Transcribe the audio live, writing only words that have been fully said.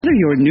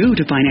Whether you're new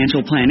to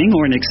financial planning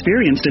or an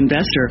experienced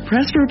investor,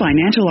 Presper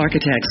Financial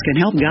Architects can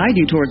help guide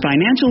you toward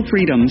financial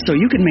freedom so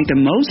you can make the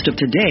most of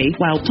today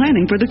while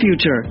planning for the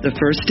future. The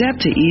first step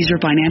to ease your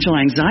financial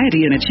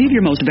anxiety and achieve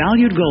your most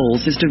valued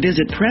goals is to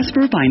visit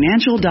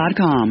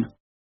PresperFinancial.com.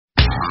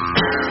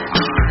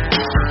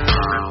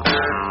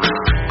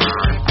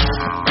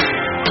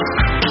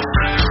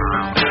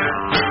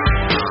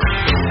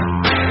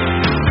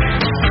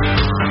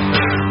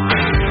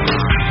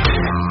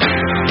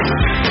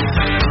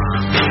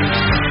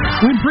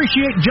 We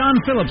appreciate John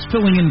Phillips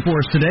filling in for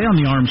us today on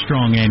the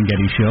Armstrong and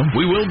Getty Show.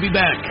 We will be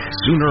back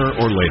sooner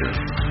or later.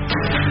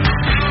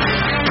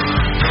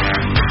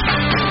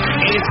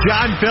 It's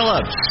John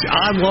Phillips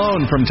on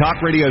loan from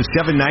Talk Radio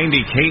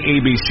 790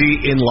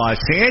 KABC in Los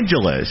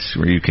Angeles,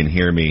 where you can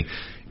hear me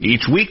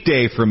each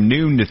weekday from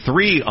noon to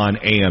 3 on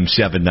AM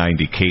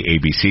 790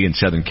 KABC in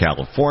Southern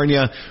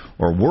California,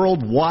 or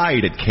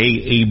worldwide at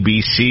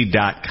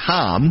KABC.com.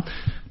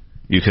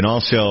 You can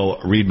also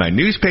read my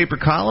newspaper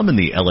column in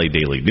the LA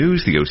Daily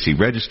News, the OC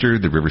Register,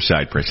 the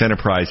Riverside Press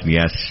Enterprise, and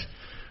yes,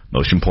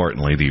 most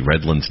importantly, the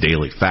Redlands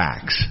Daily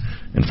Facts.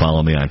 And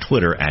follow me on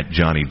Twitter at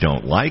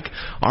JohnnyDon'tLike.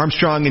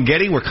 Armstrong and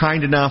Getty were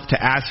kind enough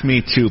to ask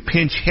me to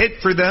pinch hit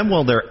for them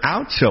while they're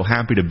out, so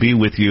happy to be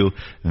with you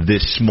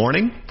this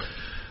morning.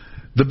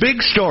 The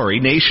big story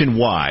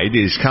nationwide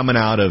is coming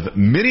out of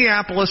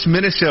Minneapolis,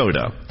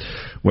 Minnesota,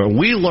 where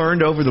we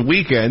learned over the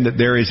weekend that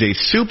there is a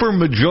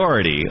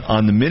supermajority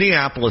on the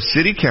Minneapolis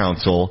City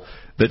Council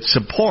that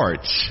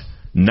supports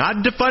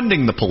not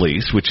defunding the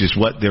police, which is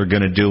what they're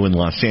going to do in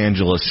Los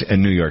Angeles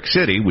and New York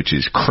City, which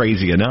is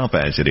crazy enough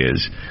as it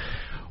is.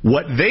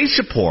 What they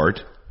support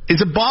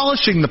is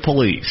abolishing the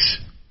police.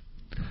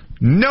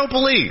 No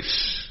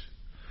police.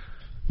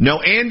 No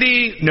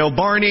Andy, no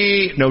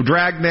Barney, no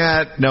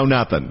Dragnet, no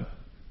nothing.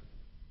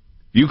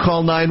 You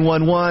call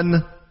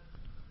 911,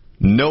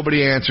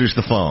 nobody answers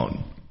the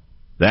phone.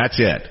 That's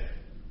it.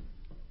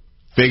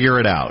 Figure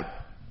it out.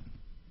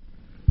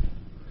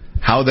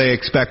 How they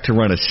expect to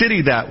run a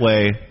city that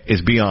way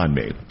is beyond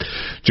me.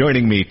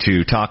 Joining me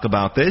to talk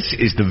about this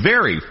is the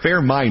very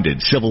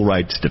fair-minded civil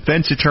rights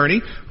defense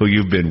attorney who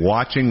you've been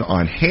watching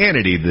on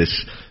Hannity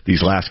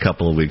these last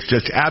couple of weeks,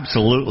 just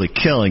absolutely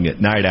killing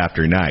it night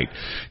after night.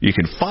 You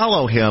can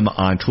follow him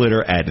on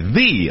Twitter at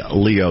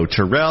 @Leo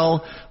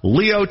Terrell.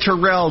 Leo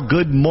Terrell,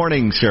 good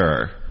morning,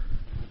 sir.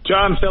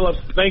 John Phillips,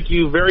 thank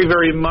you very,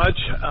 very much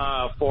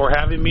for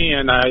having me,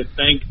 and I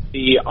thank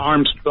the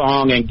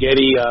Armstrong and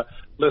Getty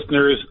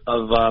listeners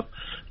of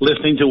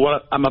listening to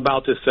what I'm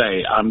about to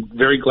say. I'm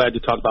very glad to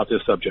talk about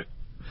this subject.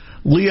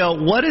 Leo,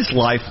 what is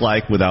life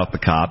like without the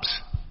cops?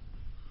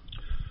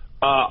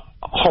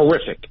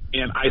 Horrific.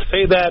 And I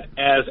say that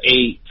as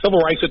a civil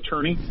rights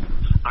attorney.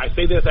 I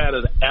say this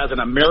as an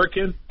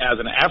American, as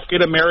an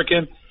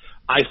African-American.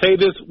 I say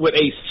this with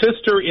a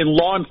sister in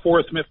law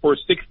enforcement for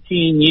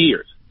 16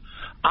 years.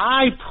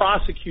 I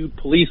prosecute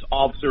police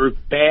officers,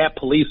 bad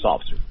police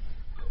officers.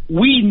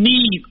 We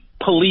need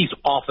police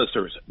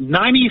officers.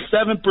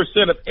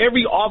 97% of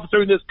every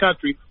officer in this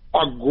country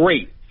are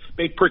great.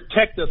 They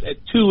protect us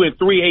at 2 and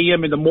 3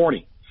 a.m. in the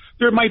morning.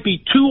 There might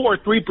be 2 or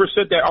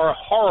 3% that are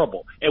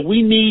horrible, and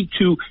we need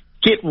to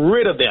get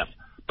rid of them.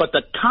 But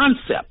the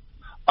concept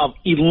of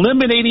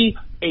eliminating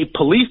a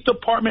police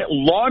department,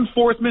 law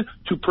enforcement,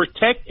 to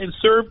protect and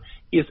serve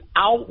is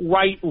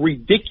outright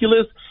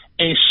ridiculous,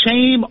 and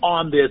shame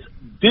on this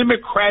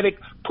Democratic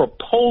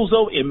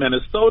proposal in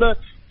Minnesota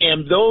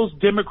and those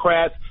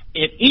Democrats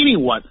and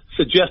anyone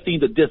suggesting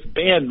the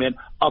disbandment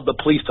of the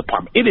police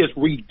department. It is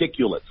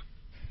ridiculous.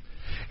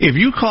 If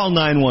you call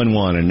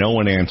 911 and no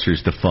one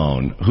answers the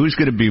phone, who's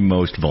going to be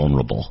most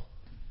vulnerable?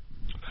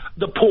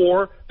 The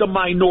poor, the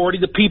minority,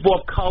 the people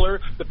of color,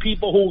 the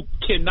people who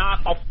cannot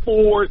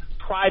afford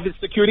private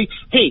security.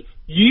 Hey,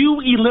 you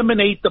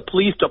eliminate the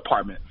police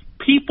department.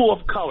 People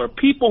of color,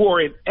 people who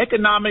are in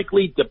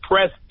economically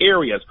depressed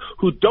areas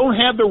who don't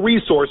have the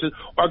resources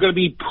are going to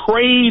be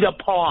preyed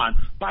upon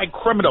by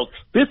criminals.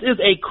 This is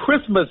a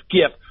Christmas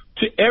gift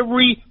to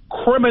every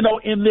criminal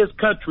in this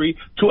country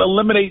to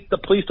eliminate the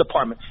police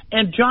department.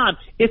 And, John,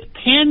 it's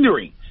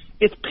pandering.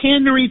 It's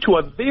pandering to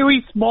a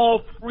very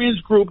small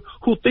fringe group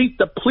who think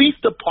the police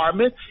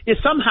department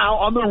is somehow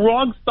on the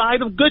wrong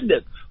side of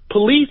goodness.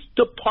 Police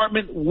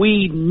department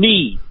we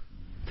need.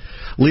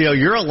 Leo,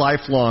 you're a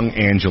lifelong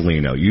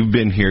Angelino. You've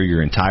been here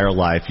your entire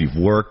life. You've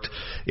worked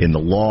in the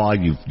law.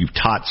 You've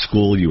taught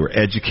school. You were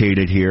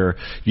educated here.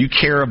 You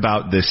care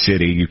about this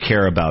city. You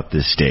care about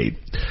this state.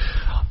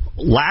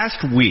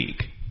 Last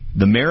week,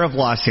 the mayor of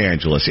Los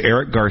Angeles,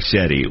 Eric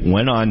Garcetti,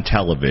 went on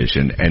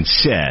television and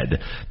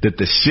said that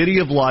the city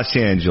of Los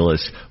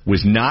Angeles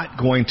was not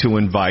going to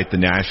invite the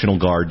National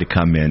Guard to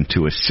come in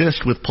to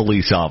assist with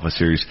police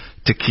officers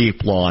to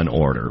keep law and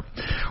order.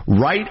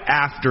 Right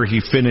after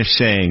he finished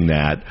saying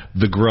that,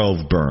 the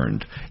Grove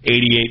burned.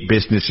 88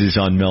 businesses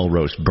on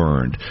Melrose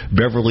burned.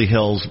 Beverly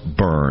Hills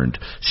burned.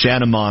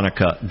 Santa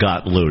Monica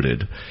got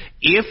looted.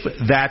 If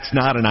that's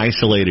not an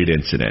isolated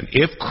incident,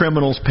 if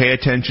criminals pay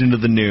attention to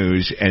the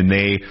news and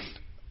they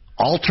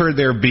alter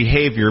their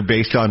behavior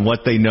based on what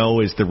they know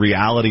is the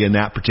reality in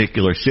that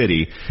particular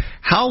city.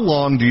 How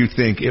long do you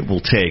think it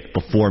will take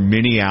before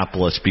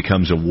Minneapolis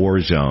becomes a war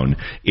zone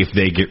if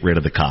they get rid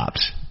of the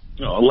cops?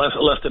 No, less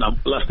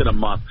than a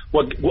month.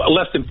 Well,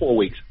 less than 4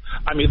 weeks.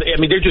 I mean,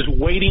 they're just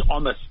waiting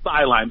on the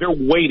sideline. They're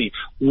waiting.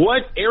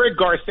 What Eric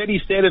Garcetti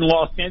said in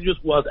Los Angeles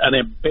was an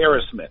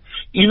embarrassment.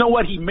 You know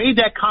what? He made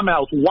that comment. I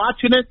was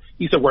watching it.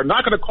 He said, "We're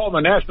not going to call the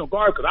National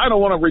Guard because I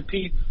don't want to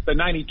repeat the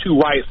 '92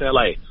 riots in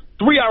L.A."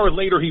 3 hours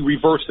later, he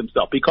reversed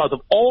himself because of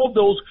all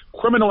those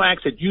criminal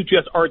acts that you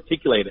just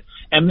articulated.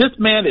 And this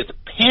man is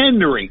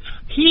pandering.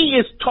 He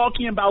is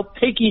talking about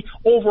taking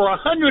over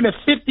 $150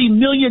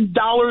 million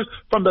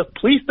from the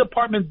police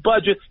department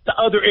budget to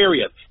other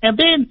areas. And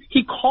then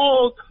he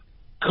called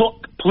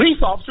police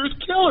officers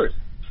killers.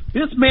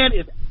 This man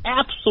is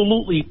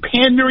absolutely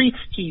pandering.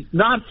 He's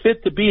not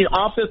fit to be in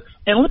office.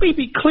 And let me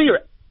be clear.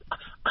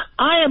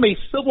 I am a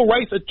civil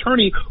rights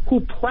attorney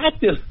who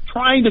practiced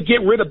trying to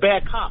get rid of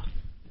bad cops.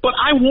 But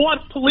I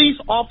want police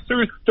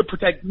officers to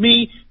protect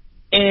me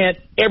and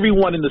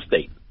everyone in the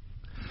state.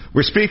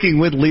 We're speaking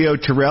with Leo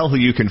Terrell, who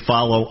you can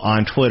follow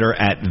on Twitter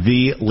at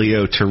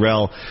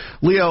 @TheLeoTerrell.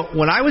 Leo,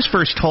 when I was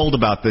first told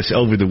about this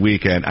over the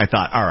weekend, I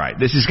thought, all right,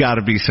 this has got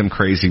to be some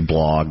crazy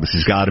blog. This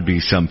has got to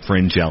be some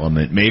fringe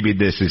element. Maybe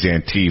this is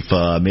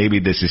Antifa. Maybe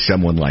this is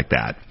someone like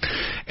that.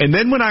 And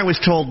then when I was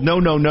told,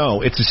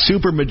 no, it's a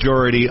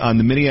supermajority on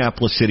the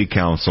Minneapolis City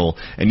Council,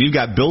 and you've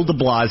got Bill de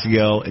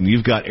Blasio, and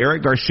you've got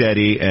Eric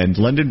Garcetti, and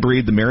London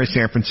Breed, the mayor of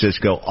San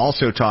Francisco,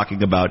 also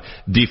talking about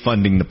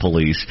defunding the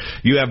police.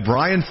 You have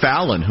Brian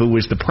Fallon, who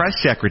was the press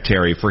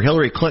secretary for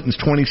Hillary Clinton's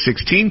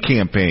 2016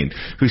 campaign,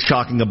 who's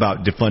talking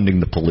about defunding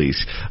the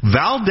police.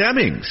 Val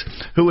Demings,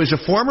 who is a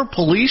former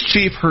police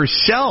chief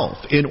herself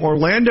in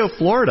Orlando,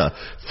 Florida,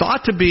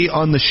 thought to be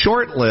on the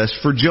short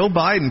list for Joe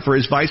Biden for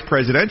his vice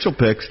presidential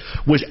picks,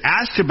 was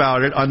asked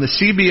about it on the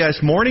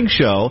CBS morning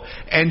show,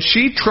 and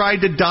she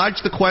tried to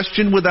dodge the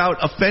question without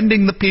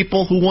offending the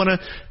people who want to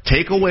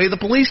take away the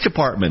police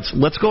departments.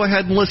 Let's go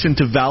ahead and listen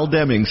to Val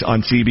Demings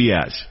on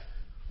CBS.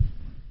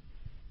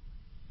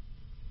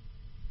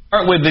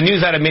 With the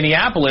news out of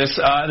Minneapolis,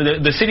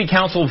 the city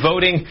council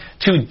voting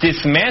to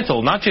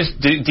dismantle, not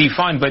just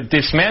defund, but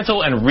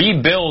dismantle and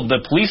rebuild the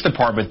police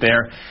department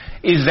there.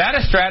 Is that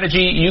a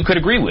strategy you could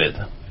agree with?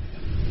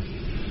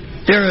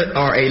 There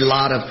are a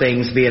lot of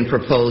things being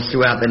proposed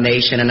throughout the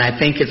nation, and I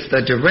think it's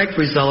the direct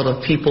result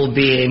of people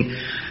being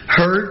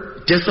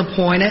hurt,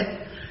 disappointed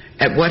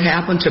at what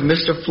happened to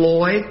Mr.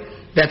 Floyd.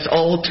 That's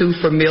all too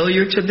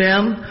familiar to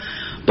them,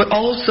 but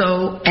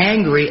also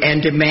angry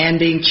and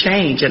demanding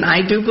change. And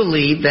I do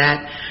believe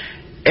that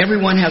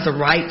everyone has a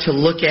right to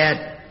look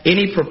at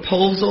any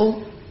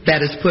proposal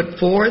that is put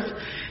forth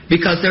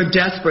because there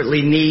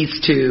desperately needs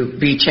to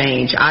be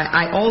change.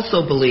 I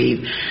also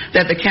believe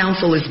that the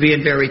council is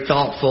being very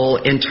thoughtful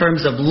in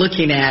terms of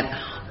looking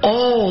at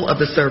all of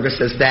the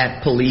services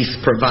that police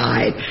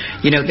provide.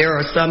 You know, there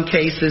are some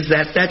cases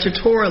that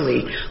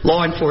statutorily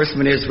law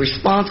enforcement is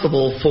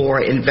responsible for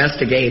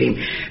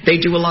investigating. They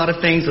do a lot of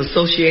things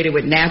associated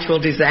with natural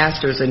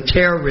disasters and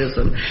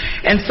terrorism.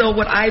 And so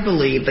what I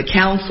believe the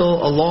council,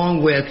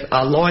 along with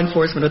law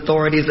enforcement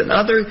authorities and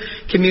other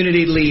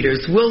community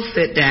leaders, will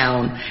sit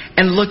down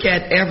and look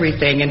at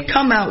everything and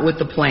come out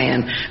with a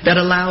plan that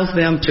allows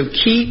them to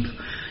keep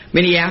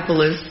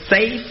Minneapolis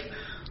safe,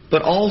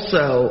 but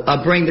also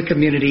bring the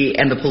community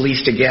and the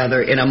police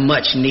together in a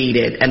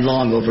much-needed and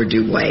long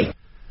overdue way.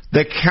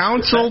 The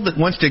council that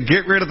wants to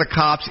get rid of the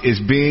cops is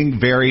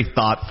being very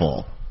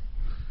thoughtful.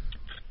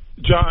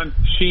 John,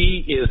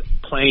 she is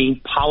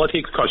playing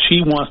politics because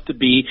she wants to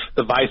be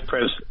the vice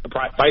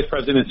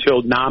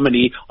presidential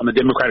nominee on the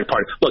Democratic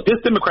Party. Look,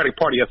 this Democratic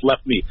Party has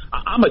left me.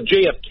 I'm a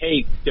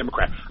JFK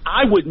Democrat.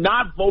 I would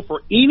not vote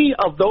for any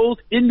of those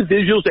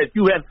individuals that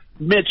you have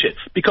mentioned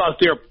because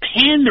they're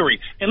pandering.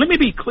 And let me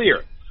be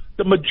clear.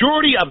 The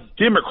majority of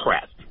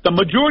Democrats, the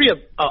majority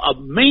of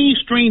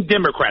mainstream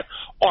Democrats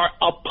are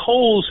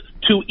opposed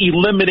to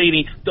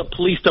eliminating the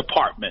police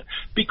department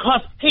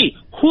because, hey,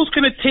 who's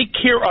going to take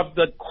care of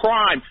the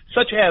crime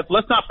such as,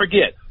 let's not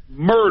forget,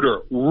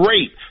 murder,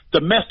 rape,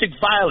 domestic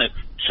violence,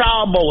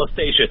 child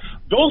molestation?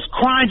 Those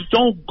crimes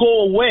don't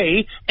go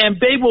away, and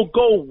they will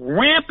go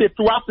rampant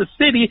throughout the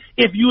city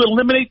if you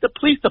eliminate the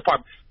police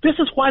department. This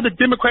is why the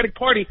Democratic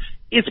Party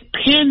is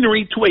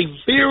pandering to a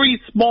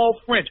very small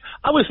fringe.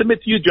 I would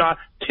submit to you, John,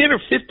 10 or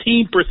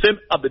 15%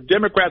 of the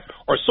Democrats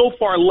are so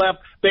far left,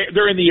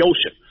 they're in the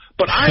ocean.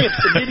 But I am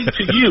submitting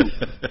to you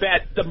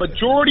that the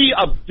majority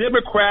of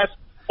Democrats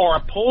are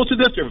opposed to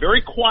this. They're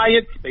very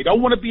quiet. They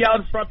don't want to be out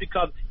in front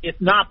because it's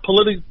not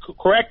politically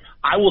correct.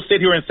 I will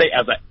sit here and say,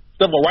 as a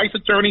civil rights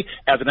attorney,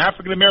 as an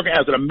African American,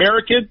 as an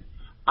American,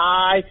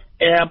 I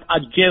am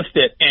against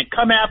it. And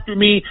come after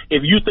me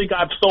if you think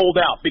I've sold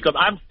out, because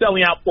I'm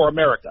selling out for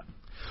America.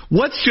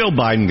 What's Joe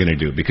Biden going to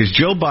do? Because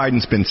Joe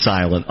Biden's been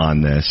silent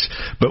on this,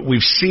 but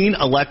we've seen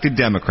elected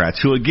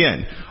Democrats who,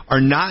 again, are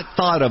not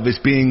thought of as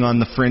being on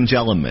the fringe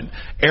element.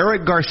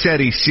 Eric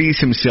Garcetti sees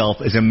himself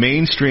as a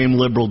mainstream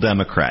liberal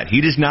Democrat. He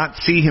does not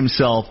see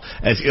himself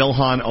as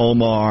Ilhan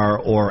Omar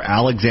or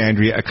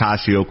Alexandria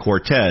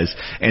Ocasio-Cortez,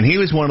 and he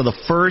was one of the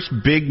first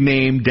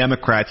big-name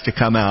Democrats to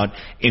come out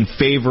in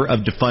favor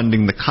of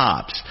defunding the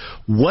cops.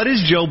 What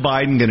is Joe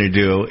Biden going to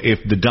do if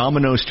the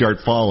dominoes start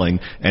falling?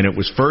 And it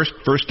was first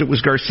it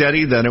was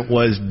Garcetti, then it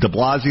was de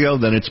Blasio,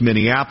 then it's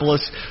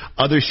Minneapolis.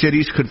 Other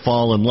cities could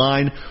fall in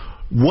line.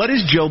 What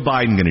is Joe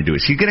Biden going to do?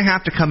 Is he going to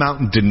have to come out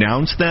and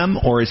denounce them,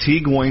 or is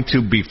he going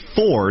to be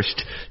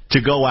forced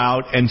to go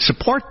out and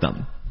support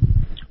them?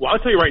 Well, I'll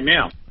tell you right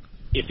now,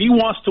 if he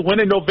wants to win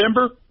in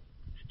November,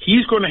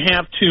 he's going to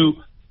have to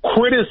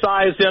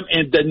criticize them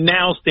and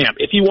denounce them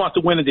if he wants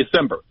to win in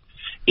December.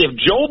 If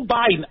Joe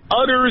Biden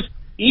utters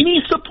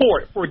any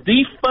support for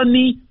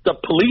defunding the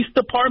police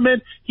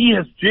department, he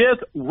has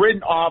just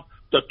written off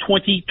the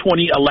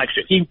 2020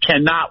 election. He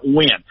cannot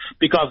win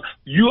because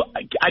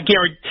I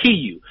guarantee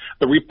you,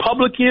 the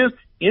Republicans,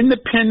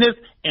 independents,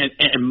 and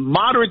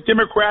moderate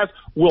Democrats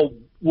will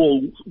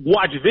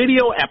watch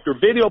video after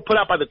video put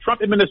out by the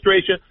Trump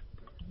administration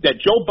that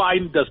Joe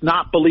Biden does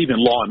not believe in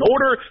law and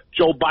order.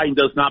 Joe Biden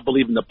does not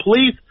believe in the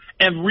police.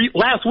 And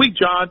last week,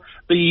 John,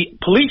 the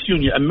police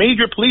union, a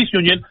major police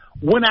union,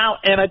 went out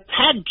and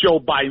attacked Joe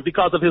Biden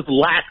because of his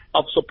lack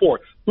of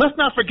support. Let's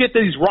not forget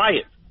these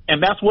riots,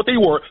 and that's what they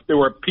were. They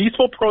were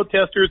peaceful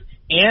protesters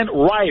and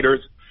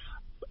rioters.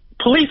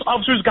 Police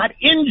officers got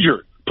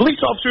injured. Police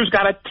officers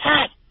got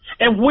attacked.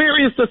 And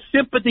where is the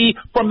sympathy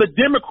from the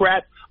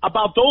Democrats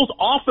about those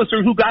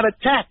officers who got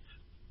attacked?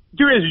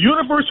 There is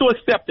universal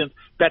acceptance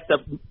that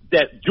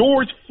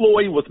George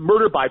Floyd was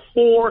murdered by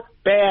 4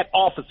 bad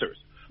officers.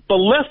 But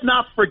let's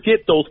not forget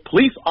those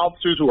police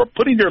officers who are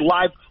putting their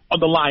lives on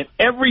the line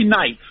every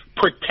night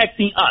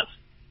protecting us.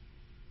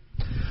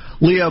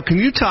 Leo, can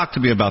you talk to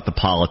me about the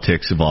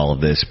politics of all of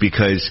this?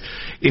 Because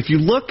if you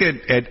look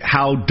at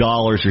how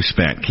dollars are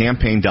spent,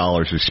 campaign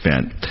dollars are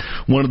spent,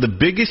 one of the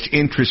biggest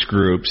interest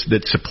groups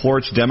that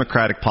supports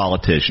Democratic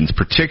politicians,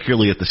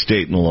 particularly at the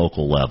state and the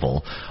local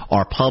level,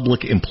 are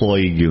public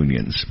employee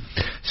unions.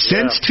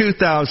 Since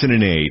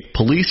 2008,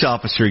 police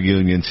officer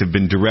unions have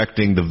been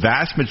directing the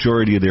vast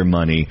majority of their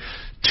money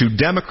to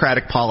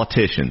Democratic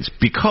politicians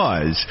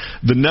because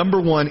the number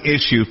one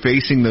issue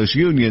facing those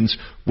unions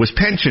was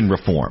pension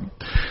reform.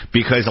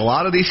 Because a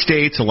lot of these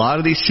states, a lot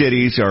of these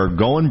cities are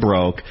going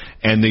broke,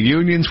 and the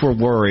unions were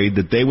worried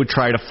that they would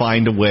try to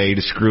find a way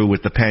to screw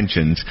with the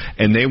pensions,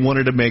 and they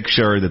wanted to make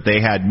sure that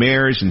they had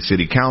mayors and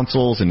city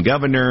councils and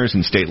governors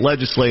and state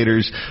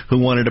legislators who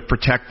wanted to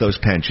protect those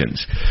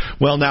pensions.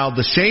 Well, now,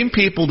 the same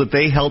people that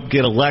they helped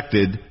get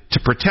elected to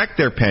protect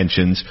their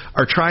pensions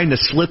are trying to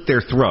slit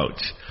their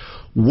throats.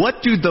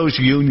 What do those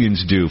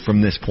unions do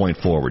from this point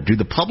forward? Do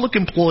the public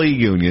employee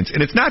unions,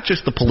 and it's not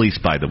just the police,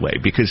 by the way,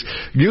 because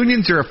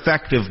unions are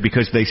effective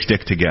because they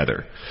stick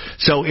together.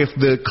 So if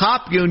the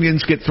cop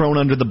unions get thrown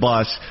under the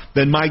bus,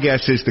 then my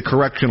guess is the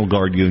correctional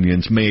guard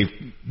unions may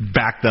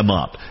back them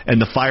up,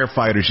 and the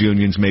firefighters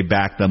unions may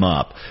back them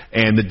up,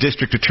 and the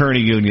district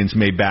attorney unions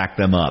may back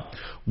them up.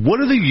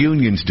 What do the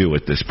unions do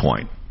at this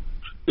point?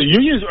 The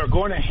unions are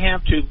going to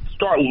have to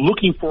start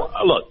looking for,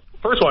 look,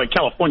 first of all, in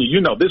California, you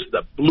know, this is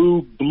a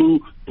blue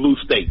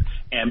state,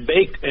 and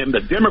the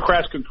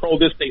Democrats control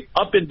this state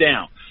up and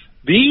down.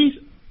 These,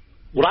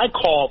 what I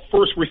call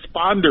first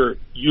responder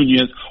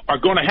unions, are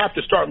going to have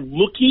to start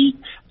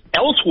looking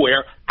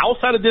elsewhere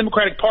outside of the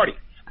Democratic Party.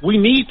 We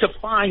need to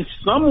find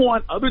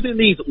someone other than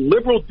these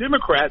liberal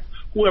Democrats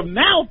who are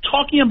now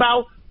talking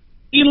about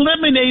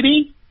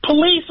eliminating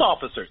police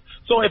officers.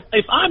 So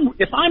if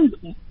I'm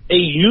a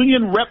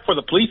union rep for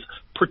the Police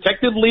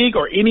Protective League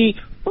or any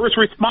first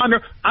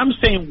responder, I'm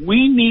saying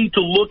we need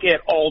to look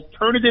at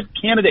alternative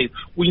candidates.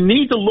 We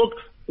need to look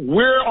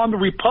where on the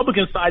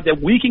Republican side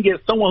that we can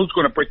get someone who's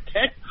going to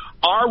protect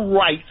our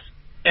rights,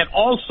 and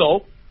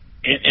also,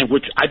 and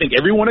which I think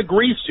everyone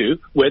agrees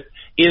with,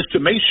 is to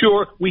make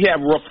sure we have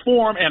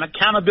reform and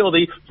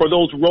accountability for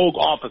those rogue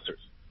officers.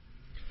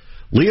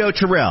 Leo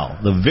Terrell,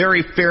 the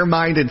very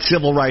fair-minded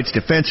civil rights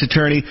defense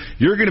attorney.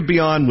 You're going to be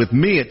on with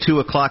me at 2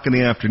 o'clock in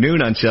the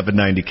afternoon on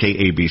 790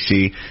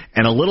 KABC,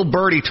 and a little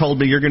birdie told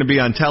me you're going to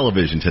be on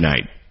television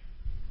tonight.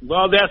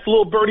 Well, that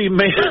little birdie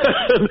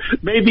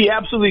may be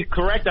absolutely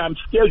correct. I'm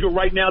scheduled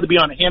right now to be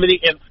on Hannity,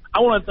 and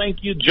I want to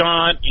thank you,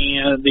 John,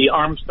 and the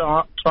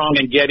Armstrong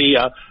and Getty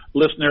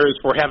listeners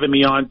for having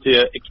me on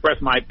to express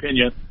my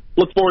opinion.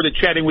 Look forward to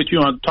chatting with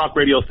you on Talk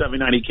Radio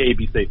 790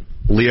 KABC.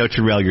 Leo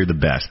Terrell, you're the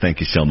best. Thank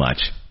you so much.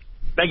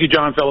 Thank you,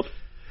 John Phillips.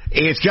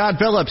 It's John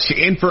Phillips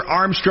in for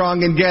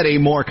Armstrong and Getty.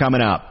 More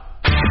coming up.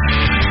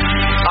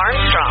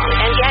 Armstrong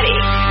and Getty.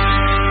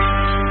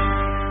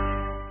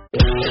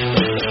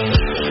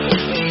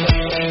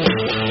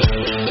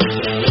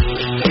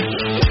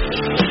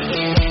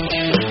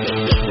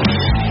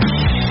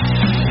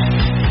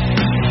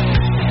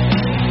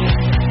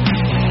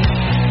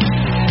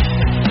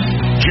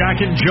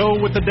 Jack and Joe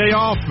with the day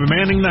off,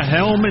 manning the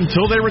helm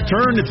until they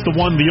return. It's the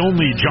one, the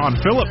only John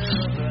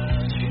Phillips.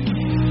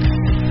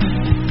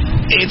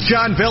 It's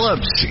John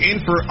Phillips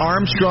in for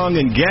Armstrong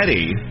and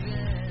Getty,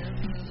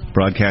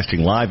 broadcasting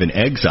live in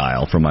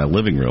exile from my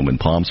living room in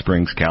Palm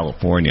Springs,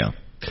 California.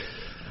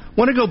 I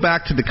want to go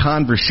back to the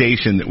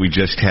conversation that we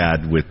just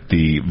had with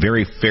the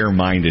very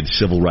fair-minded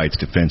civil rights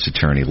defense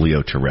attorney,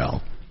 Leo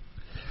Terrell.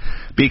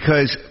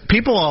 Because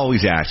people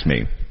always ask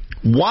me,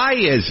 why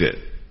is it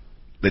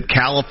that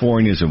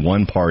California is a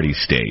one-party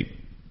state?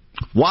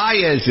 Why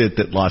is it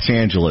that Los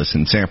Angeles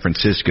and San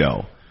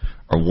Francisco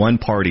are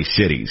one-party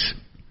cities?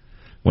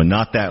 When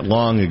not that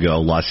long ago,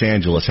 Los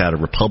Angeles had a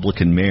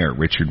Republican mayor,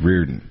 Richard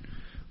Riordan.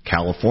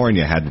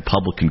 California had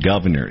Republican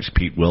governors,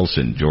 Pete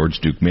Wilson, George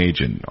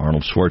Deukmejian,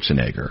 Arnold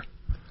Schwarzenegger.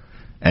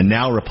 And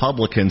now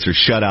Republicans are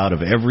shut out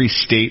of every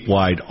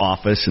statewide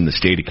office in the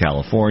state of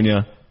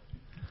California.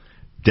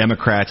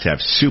 Democrats have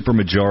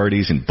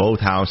supermajorities in both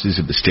houses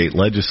of the state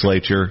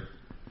legislature.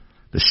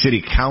 The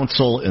city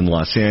council in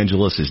Los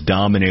Angeles is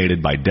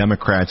dominated by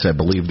Democrats. I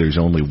believe there's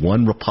only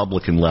one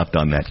Republican left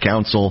on that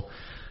council.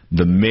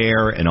 The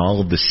mayor and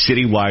all of the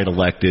citywide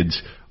electeds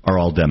are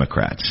all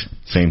Democrats.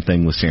 Same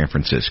thing with San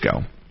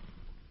Francisco.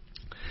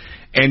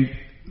 And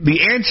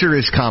the answer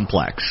is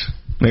complex.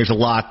 There's a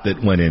lot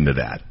that went into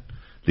that.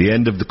 The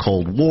end of the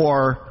Cold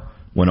War,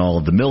 when all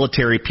of the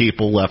military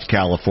people left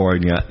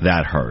California,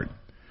 that hurt.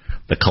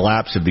 The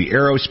collapse of the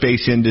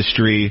aerospace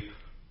industry,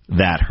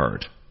 that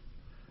hurt.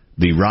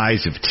 The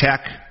rise of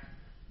tech,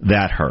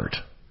 that hurt.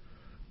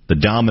 The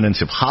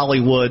dominance of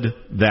Hollywood,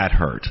 that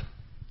hurt.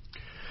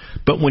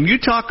 But when you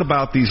talk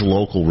about these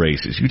local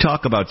races, you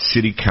talk about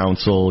city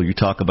council, you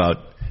talk about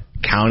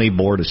county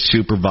board of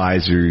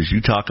supervisors,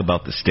 you talk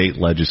about the state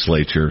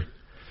legislature,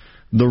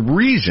 the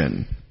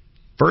reason,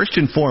 first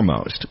and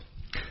foremost,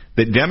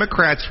 that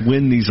Democrats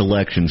win these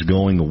elections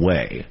going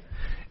away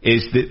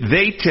is that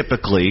they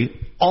typically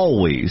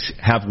always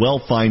have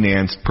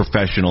well-financed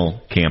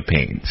professional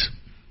campaigns.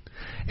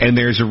 And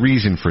there's a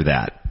reason for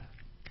that.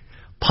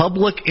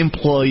 Public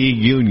employee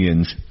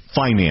unions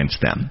finance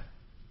them.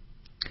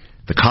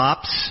 The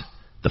cops,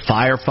 the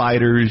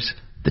firefighters,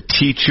 the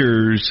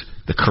teachers,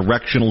 the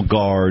correctional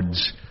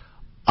guards,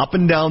 up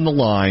and down the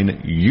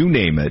line, you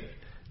name it,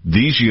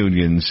 these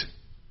unions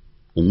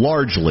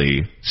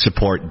largely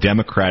support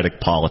Democratic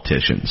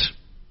politicians.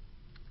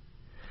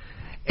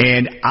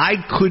 And I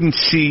couldn't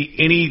see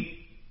any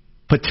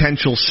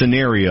potential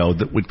scenario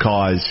that would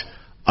cause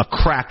a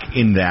crack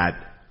in that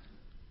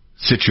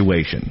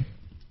situation.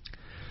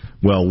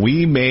 Well,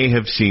 we may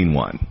have seen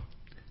one.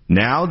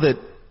 Now that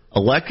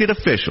elected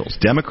officials,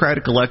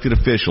 Democratic elected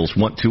officials,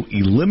 want to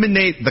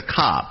eliminate the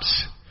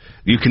cops,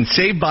 you can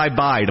say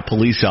bye-bye to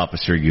police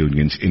officer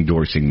unions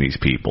endorsing these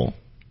people.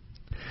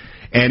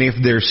 And if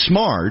they're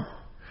smart,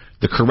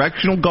 the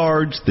correctional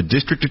guards, the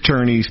district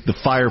attorneys, the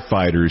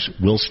firefighters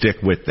will stick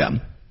with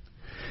them.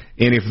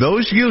 And if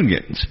those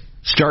unions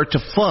start to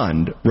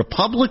fund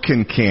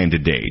Republican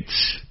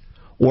candidates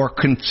or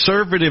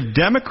conservative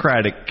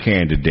Democratic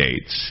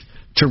candidates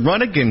to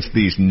run against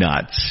these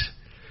nuts,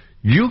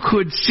 you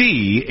could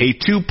see a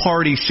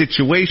two-party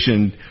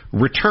situation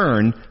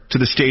return to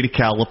the state of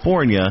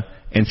California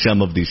and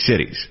some of these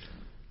cities.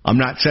 I'm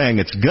not saying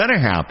it's going to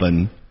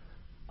happen.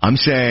 I'm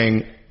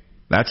saying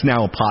that's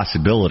now a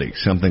possibility,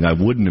 something I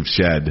wouldn't have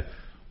said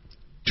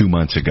 2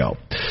 months ago.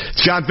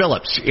 It's John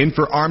Phillips in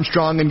for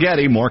Armstrong and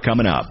Getty. More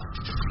coming up.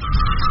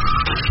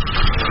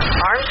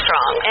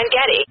 Armstrong and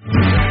Getty.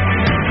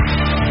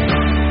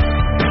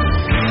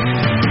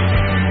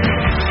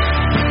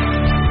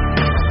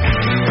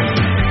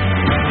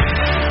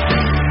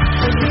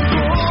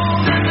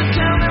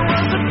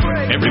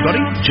 Everybody,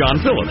 John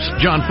Phillips.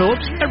 John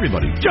Phillips,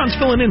 everybody. John's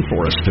filling in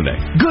for us today.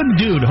 Good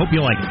dude. Hope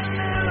you like it.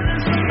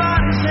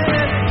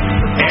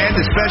 And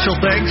a special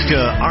thanks to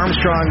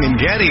Armstrong and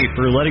Getty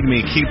for letting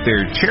me keep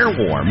their chair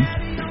warm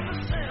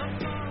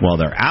while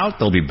they're out.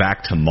 They'll be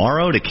back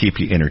tomorrow to keep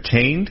you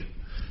entertained.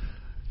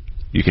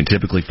 You can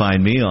typically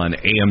find me on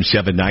AM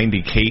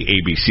 790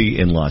 KABC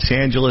in Los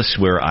Angeles,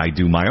 where I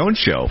do my own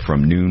show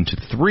from noon to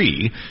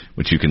 3,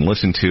 which you can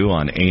listen to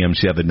on AM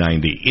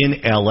 790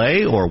 in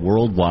LA or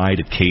worldwide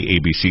at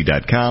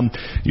KABC.com.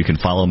 You can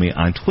follow me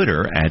on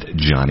Twitter at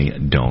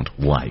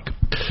JohnnyDon'tLike.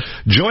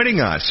 Joining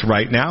us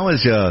right now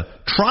is a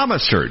trauma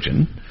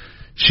surgeon.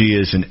 She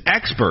is an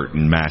expert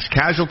in mass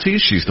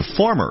casualties. She's the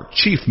former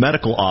chief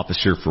medical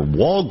officer for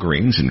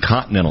Walgreens and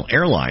Continental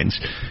Airlines.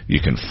 You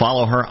can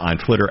follow her on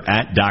Twitter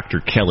at Dr.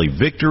 Kelly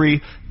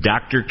Victory.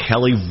 Dr.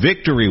 Kelly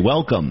Victory,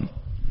 welcome.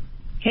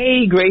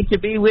 Hey, great to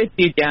be with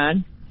you,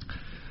 John.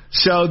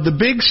 So the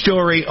big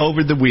story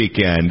over the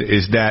weekend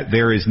is that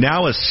there is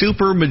now a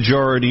super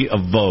majority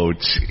of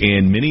votes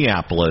in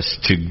Minneapolis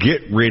to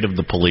get rid of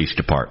the police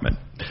department.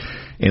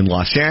 In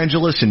Los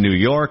Angeles and New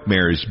York,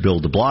 mayors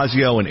Bill de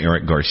Blasio and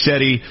Eric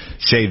Garcetti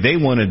say they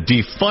want to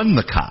defund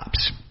the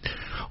cops.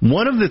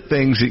 One of the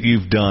things that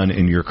you've done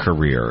in your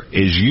career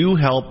is you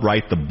help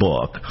write the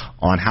book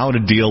on how to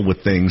deal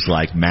with things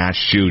like mass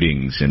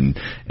shootings and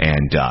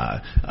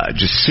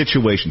just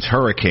situations,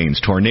 hurricanes,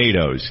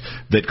 tornadoes,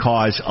 that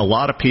cause a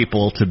lot of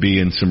people to be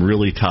in some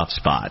really tough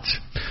spots.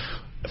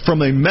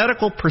 from a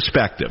medical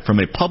perspective, from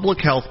a public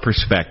health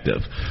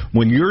perspective,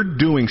 when you're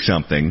doing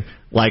something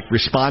like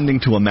responding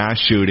to a mass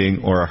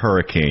shooting or a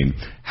hurricane,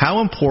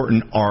 how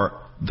important are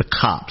the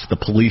cops, the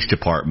police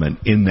department,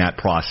 in that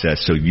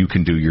process so you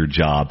can do your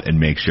job and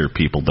make sure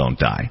people don't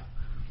die?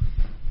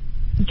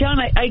 John,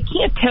 I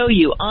can't tell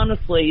you,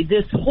 honestly,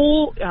 this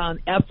whole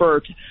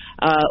effort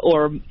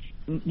or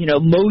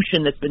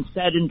motion that's been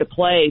set into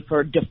play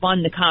for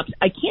defund the cops,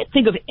 I can't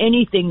think of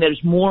anything that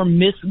is more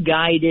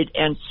misguided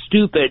and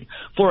stupid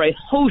for a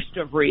host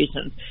of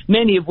reasons,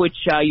 many of which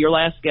your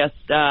last guest,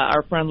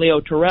 our friend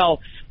Leo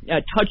Terrell,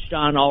 touched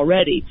on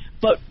already.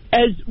 But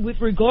as with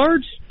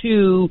regards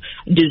to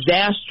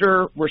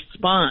disaster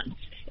response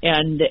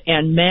and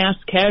mass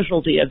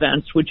casualty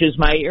events, which is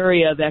my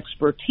area of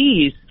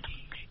expertise,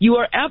 you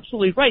are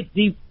absolutely right.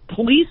 The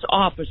police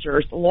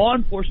officers, law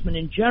enforcement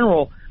in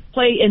general,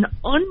 play an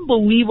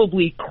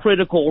unbelievably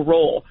critical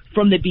role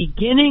from the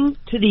beginning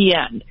to the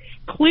end.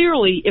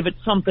 Clearly, if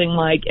it's something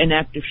like an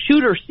active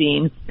shooter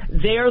scene,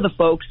 they're the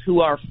folks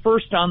who are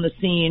first on the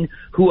scene,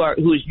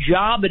 whose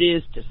job it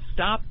is to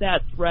stop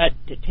that threat,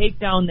 to take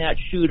down that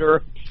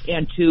shooter,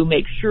 and to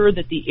make sure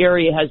that the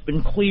area has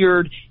been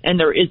cleared and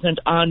there isn't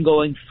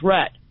ongoing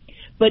threat.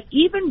 But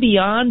even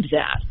beyond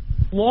that,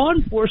 law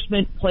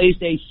enforcement plays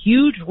a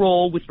huge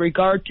role with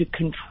regard to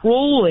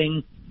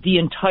controlling the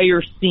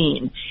entire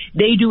scene.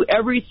 They do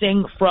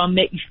everything from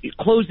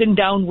closing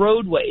down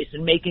roadways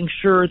and making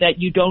sure that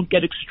you don't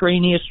get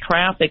extraneous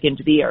traffic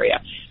into the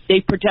area.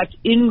 They protect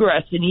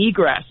ingress and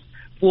egress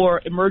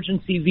for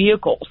emergency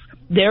vehicles.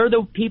 They're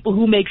the people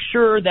who make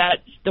sure that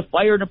the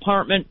fire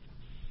department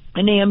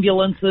and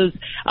ambulances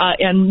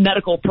and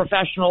medical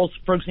professionals,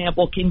 for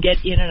example, can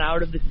get in and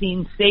out of the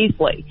scene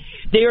safely.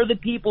 They are the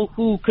people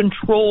who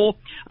control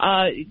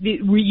the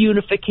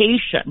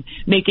reunification,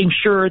 making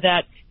sure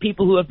that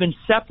people who have been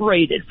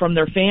separated from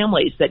their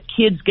families, that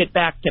kids get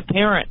back to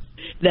parents,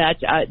 that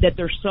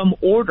there's some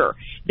order.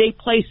 They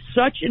play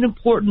such an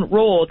important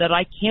role that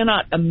I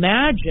cannot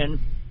imagine,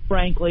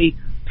 frankly,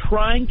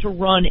 trying to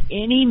run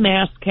any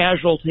mass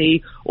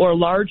casualty or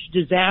large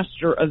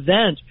disaster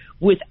event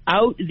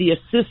without the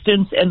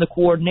assistance and the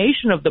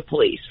coordination of the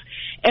police.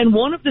 And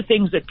one of the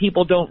things that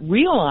people don't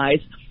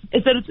realize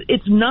is that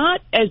it's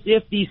not as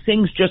if these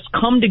things just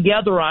come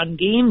together on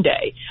game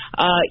day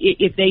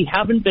if they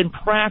haven't been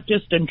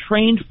practiced and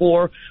trained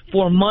for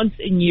months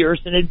and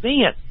years in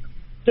advance.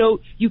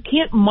 So you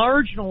can't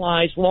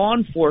marginalize law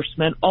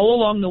enforcement all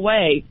along the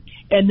way,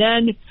 and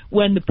then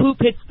when the poop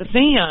hits the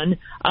fan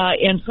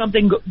and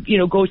something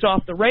goes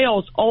off the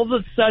rails, all of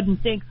a sudden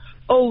think,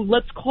 oh,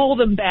 let's call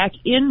them back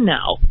in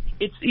now.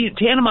 It's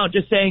tantamount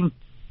to saying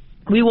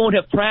we won't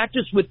have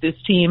practice with this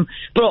team,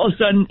 but all of a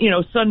sudden,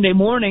 Sunday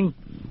morning,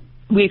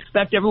 we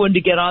expect everyone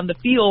to get on the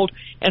field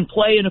and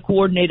play in a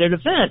coordinated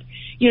event.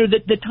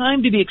 The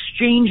time to be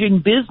exchanging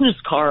business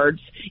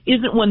cards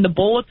isn't when the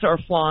bullets are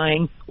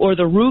flying or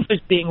the roof is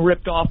being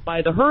ripped off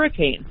by the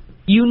hurricane.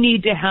 You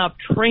need to have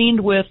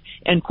trained with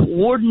and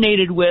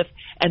coordinated with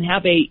and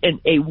have a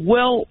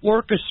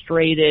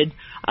well-orchestrated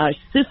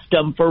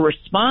system for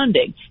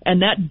responding,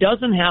 and that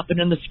doesn't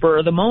happen in the spur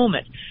of the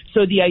moment.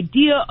 So the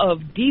idea of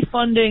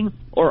defunding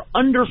or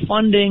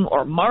underfunding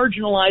or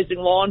marginalizing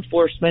law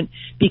enforcement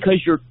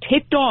because you're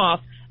ticked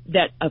off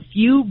that a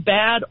few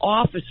bad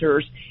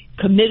officers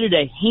committed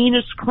a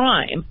heinous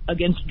crime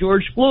against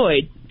George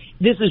Floyd,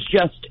 this is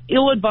just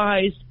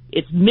ill-advised,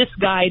 it's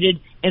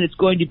misguided, and it's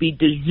going to be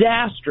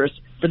disastrous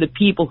for the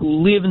people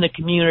who live in the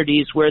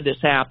communities where this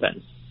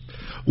happens.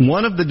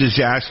 One of the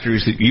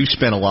disasters that you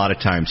spent a lot of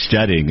time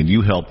studying, and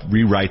you helped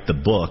rewrite the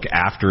book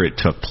after it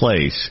took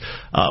place,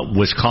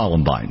 was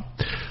Columbine.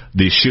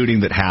 The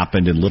shooting that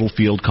happened in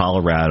Littlefield,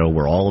 Colorado,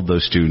 where all of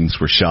those students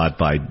were shot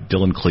by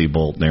Dylan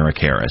Klebold and Eric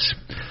Harris.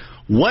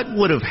 What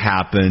would have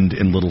happened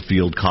in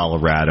Littlefield,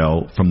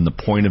 Colorado, from the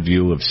point of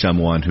view of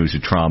someone who's a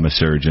trauma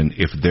surgeon,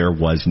 if there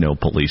was no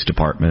police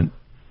department?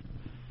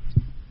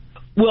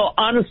 Well,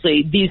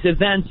 honestly, these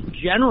events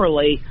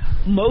generally,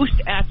 most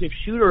active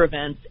shooter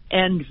events,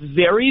 end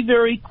very,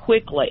 very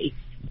quickly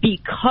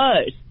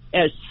because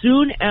as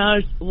soon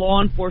as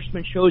law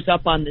enforcement shows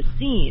up on the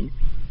scene,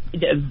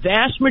 the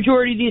vast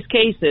majority of these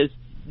cases,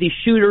 the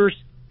shooters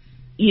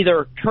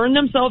either turn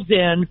themselves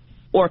in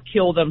or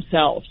kill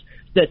themselves.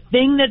 The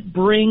thing that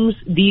brings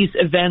these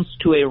events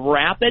to a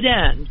rapid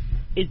end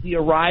is the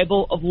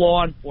arrival of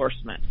law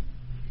enforcement.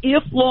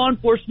 If law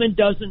enforcement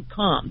doesn't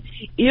come,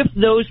 if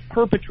those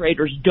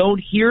perpetrators don't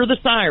hear the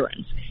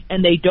sirens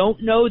and they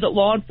don't know that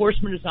law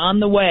enforcement is on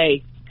the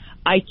way,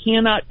 I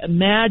cannot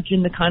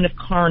imagine the kind of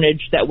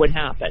carnage that would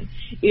happen.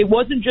 It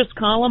wasn't just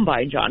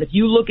Columbine, John. If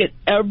you look at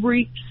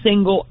every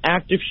single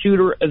active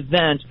shooter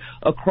event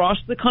across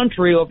the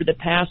country over the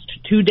past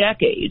 2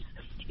 decades,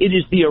 it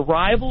is the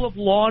arrival of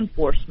law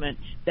enforcement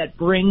that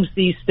brings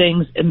these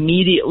things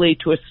immediately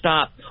to a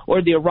stop,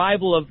 or the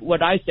arrival of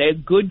what I say,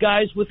 good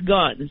guys with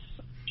guns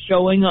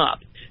showing up.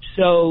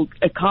 So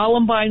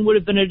Columbine would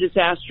have been a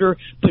disaster,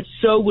 but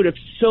so would have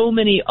so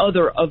many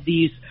other of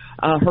these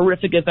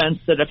horrific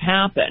events that have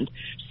happened.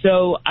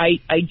 So I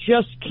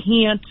just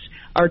can't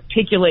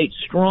articulate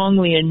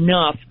strongly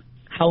enough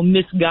how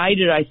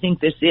misguided I think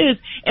this is.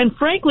 And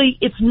frankly,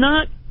 it's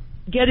not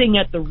getting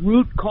at the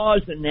root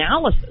cause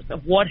analysis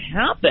of what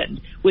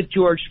happened with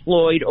George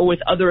Floyd or with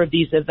other of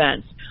these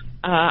events.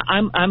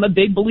 I'm a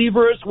big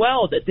believer as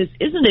well that this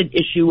isn't an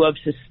issue of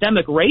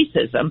systemic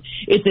racism.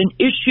 It's an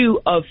issue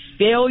of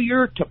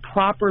failure to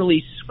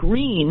properly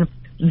screen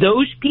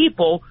those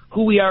people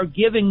who we are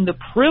giving the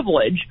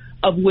privilege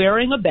of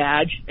wearing a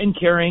badge and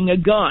carrying a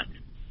gun.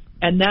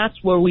 And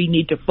that's where we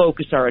need to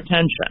focus our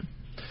attention.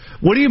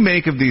 What do you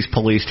make of these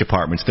police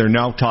departments? They're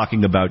now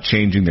talking about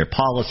changing their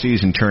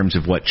policies in terms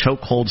of what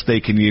chokeholds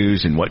they can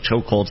use and what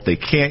chokeholds they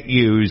can't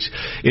use.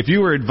 If you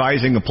were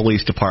advising a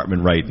police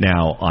department right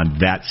now on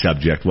that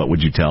subject, what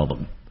would you tell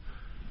them?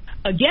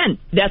 Again,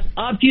 that's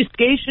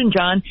obfuscation,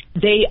 John.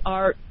 They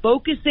are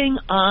focusing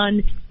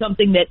on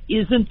something that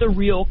isn't the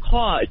real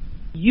cause.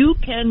 You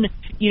can,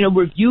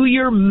 review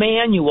your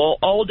manual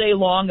all day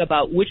long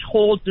about which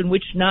holds and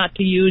which not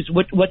to use,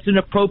 what's an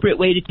appropriate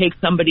way to take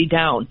somebody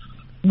down.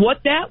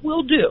 What that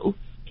will do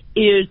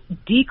is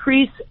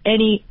decrease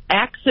any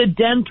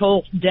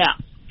accidental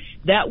deaths.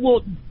 That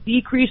will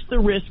decrease the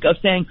risk of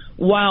saying,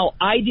 wow,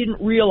 I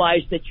didn't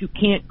realize that you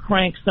can't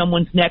crank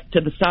someone's neck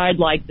to the side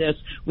like this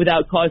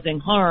without causing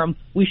harm.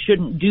 We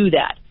shouldn't do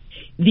that.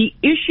 The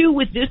issue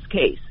with this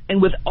case and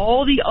with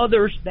all the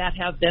others that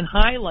have been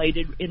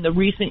highlighted in the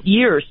recent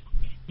years,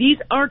 these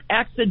aren't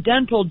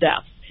accidental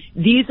deaths.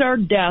 These are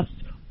deaths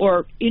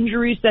or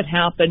injuries that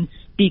happen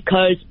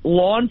because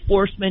law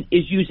enforcement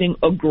is using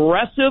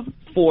aggressive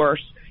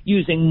force,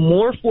 using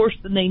more force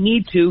than they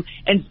need to,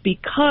 and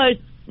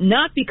it's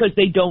not because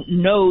they don't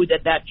know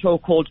that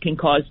chokehold can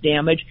cause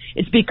damage.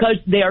 It's because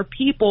they are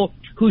people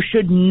who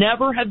should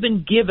never have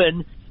been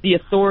given the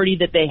authority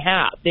that they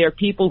have. They are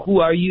people who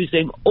are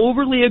using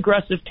overly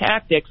aggressive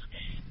tactics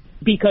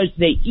because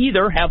they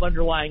either have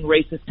underlying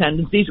racist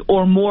tendencies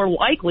or, more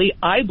likely,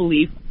 I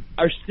believe,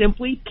 are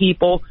simply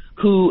people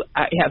who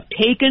have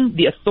taken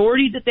the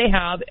authority that they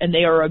have and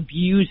they are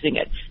abusing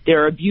it.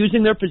 They're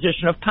abusing their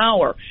position of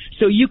power.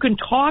 So you can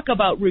talk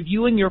about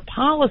reviewing your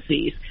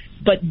policies,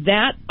 but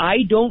that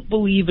I don't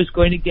believe is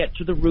going to get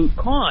to the root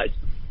cause.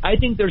 I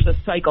think there's a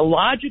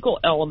psychological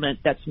element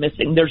that's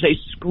missing. There's a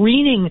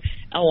screening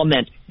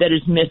element that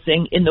is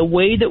missing in the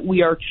way that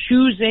we are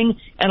choosing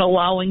and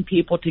allowing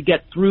people to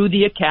get through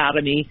the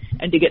academy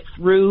and to get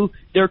through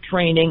their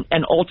training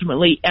and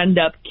ultimately end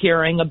up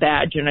carrying a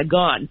badge and a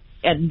gun.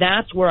 And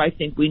that's where I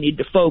think we need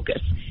to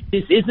focus.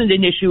 This isn't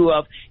an issue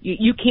of,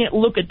 you can't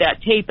look at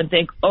that tape and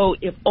think, oh,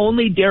 if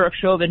only Derek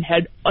Chauvin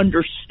had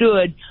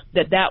understood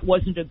that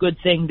wasn't a good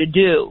thing to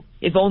do.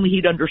 If only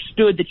he'd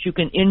understood that you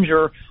can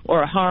injure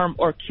or harm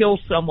or kill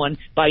someone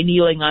by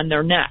kneeling on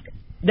their neck.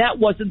 That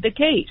wasn't the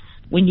case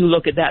when you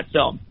look at that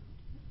film.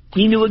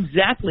 He knew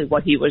exactly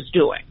what he was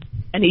doing,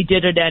 and he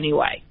did it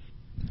anyway.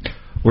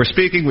 We're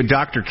speaking with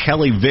Dr.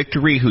 Kelly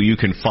Victory, who you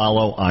can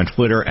follow on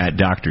Twitter at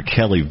Dr.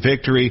 Kelly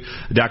Victory.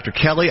 Dr.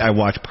 Kelly, I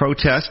watched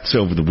protests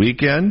over the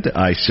weekend.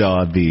 I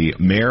saw the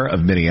mayor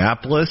of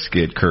Minneapolis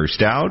get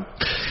cursed out.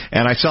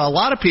 And I saw a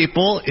lot of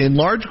people in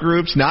large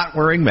groups not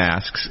wearing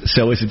masks.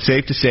 So is it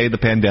safe to say the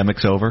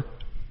pandemic's over?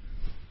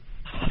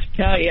 I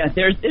tell you,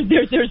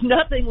 there's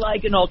nothing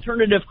like an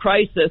alternative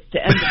crisis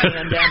to end the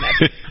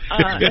pandemic.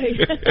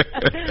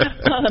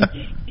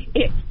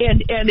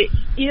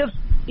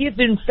 If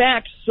in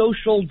fact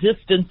social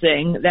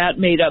distancing, that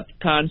made-up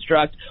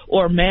construct,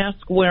 or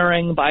mask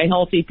wearing by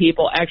healthy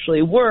people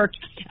actually worked,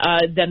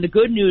 then the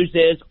good news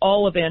is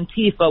all of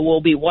Antifa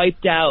will be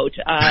wiped out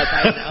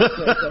by an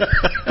outbreak of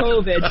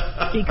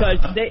COVID because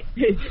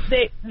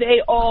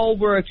they all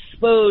were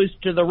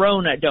exposed to the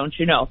Rona, don't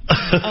you know?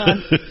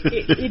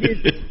 It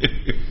is.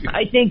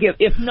 I think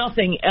if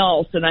nothing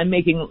else, and I'm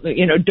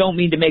don't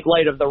mean to make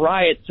light of the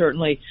riot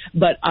certainly,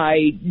 but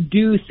I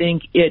do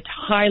think it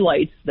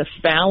highlights the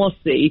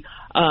fallacy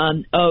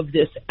of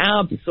this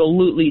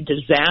absolutely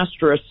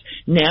disastrous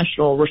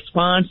national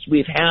response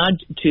we've had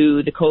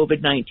to the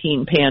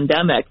COVID-19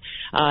 pandemic.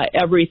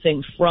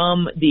 Everything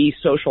from the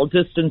social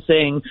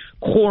distancing,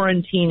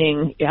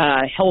 quarantining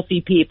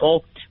healthy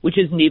people, which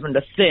isn't even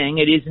a thing.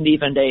 It isn't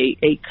even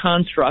a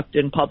construct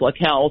in public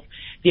health.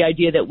 The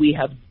idea that we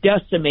have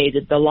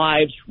decimated the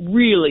lives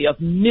really of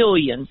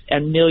millions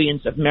and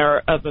millions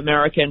of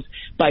Americans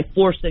by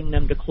forcing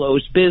them to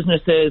close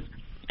businesses.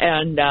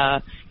 And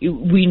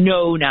we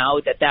know now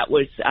that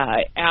was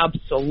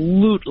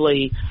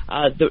absolutely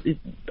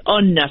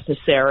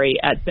unnecessary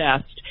at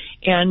best.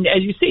 And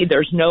as you see,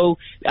 there's no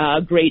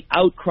great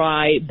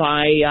outcry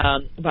by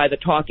the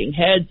talking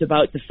heads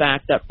about the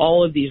fact that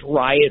all of these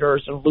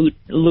rioters and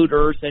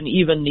looters and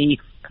even the,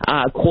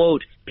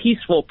 quote,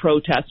 peaceful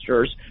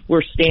protesters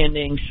were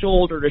standing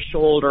shoulder to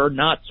shoulder,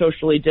 not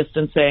socially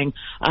distancing,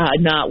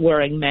 not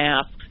wearing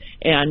masks.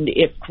 And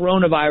if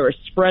coronavirus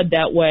spread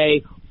that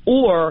way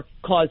or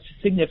caused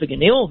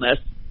significant illness,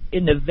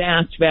 in the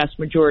vast, vast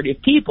majority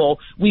of people,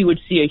 we would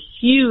see a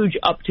huge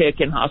uptick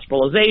in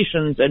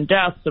hospitalizations and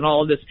deaths and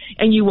all of this,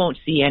 and you won't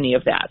see any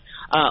of that.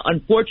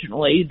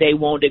 Unfortunately, they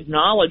won't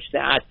acknowledge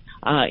that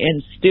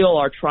and still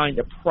are trying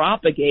to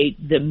propagate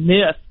the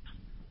myth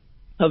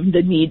of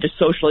the need to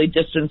socially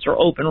distance or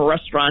open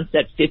restaurants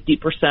at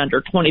 50%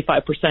 or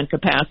 25%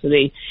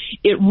 capacity.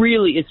 It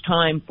really is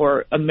time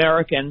for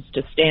Americans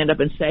to stand up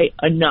and say,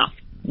 enough.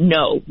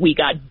 No, we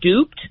got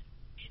duped.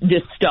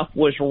 This stuff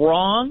was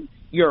wrong.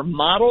 Your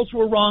models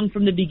were wrong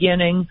from the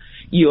beginning.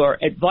 Your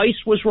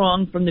advice was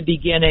wrong from the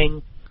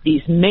beginning.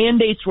 These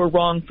mandates were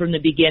wrong from the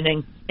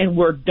beginning, and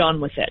we're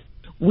done with it.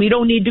 We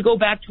don't need to go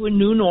back to a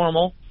new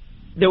normal.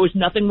 There was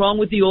nothing wrong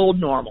with the old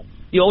normal.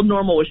 The old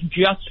normal was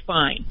just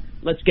fine.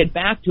 Let's get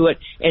back to it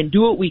and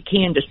do what we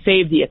can to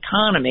save the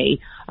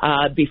economy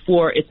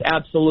before it's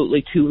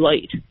absolutely too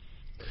late.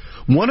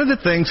 One of the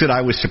things that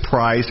I was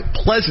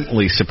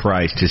pleasantly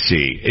surprised to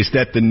see, is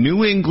that the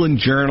New England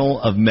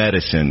Journal of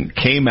Medicine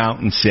came out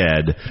and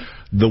said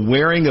the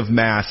wearing of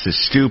masks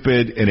is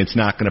stupid and it's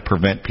not going to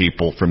prevent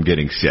people from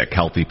getting sick,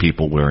 healthy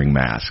people wearing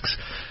masks.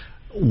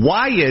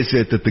 Why is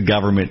it that the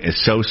government is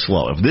so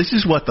slow? If this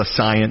is what the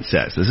science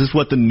says, this is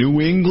what the New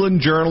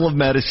England Journal of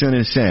Medicine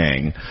is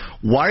saying,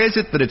 why is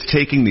it that it's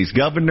taking these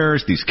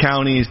governors, these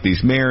counties,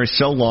 these mayors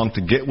so long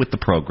to get with the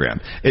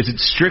program? Is it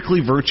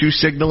strictly virtue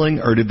signaling,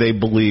 or do they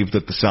believe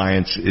that the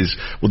science is,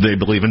 well, they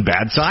believe in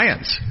bad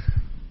science?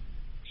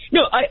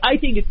 No, I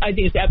think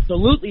it's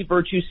absolutely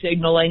virtue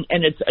signaling,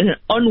 and it's an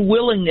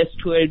unwillingness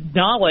to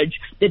acknowledge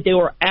that they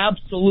were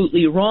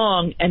absolutely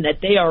wrong and that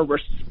they are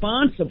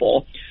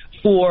responsible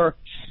for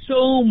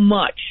so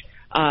much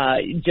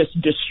just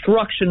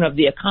destruction of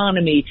the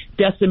economy,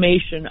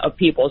 decimation of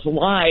people's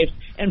lives,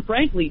 and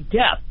frankly,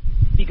 death,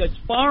 because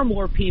far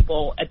more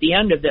people at the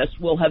end of this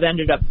will have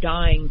ended up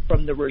dying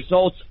from the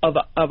results of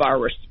our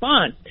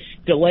response,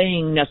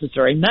 delaying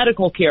necessary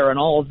medical care and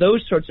all of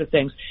those sorts of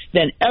things,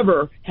 than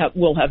ever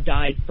will have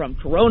died from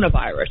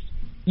coronavirus.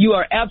 You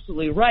are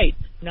absolutely right.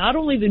 Not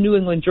only the New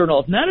England Journal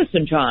of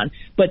Medicine, John,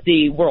 but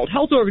the World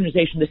Health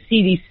Organization, the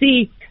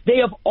CDC, they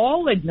have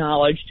all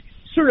acknowledged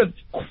sort of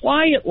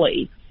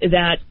quietly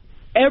that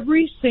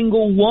every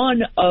single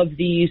one of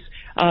these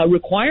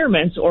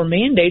requirements or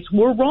mandates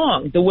were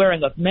wrong. The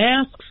wearing of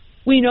masks,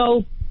 we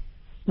know,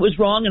 was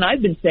wrong, and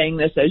I've been saying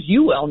this, as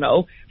you well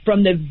know,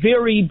 from the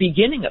very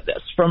beginning of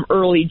this, from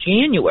early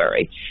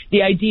January.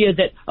 The idea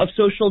that of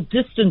social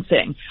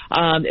distancing,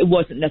 it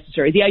wasn't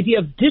necessary. The idea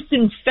of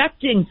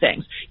disinfecting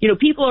things. You know,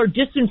 people are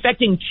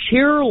disinfecting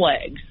chair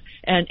legs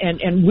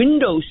and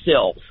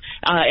windowsills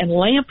and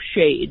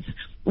lampshades,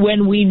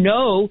 when we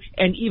know,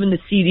 and even the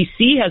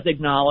CDC has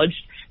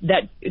acknowledged,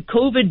 that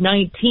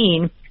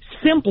COVID-19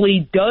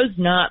 simply does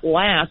not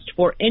last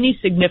for any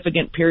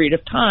significant period of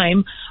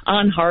time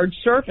on hard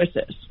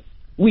surfaces.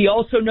 We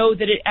also know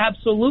that it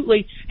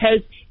absolutely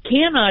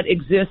cannot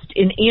exist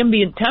in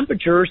ambient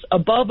temperatures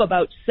above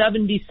about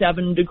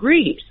 77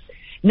 degrees.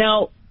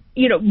 Now,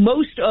 you know,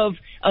 most of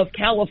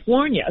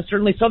California,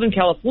 certainly Southern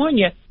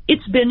California,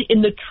 it's been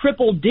in the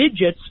triple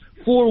digits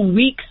for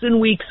weeks and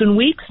weeks and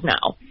weeks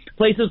now.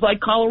 Places like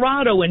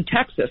Colorado and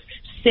Texas,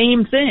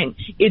 same thing.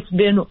 It's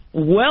been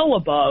well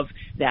above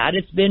that.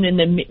 It's been in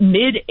the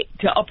mid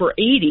to upper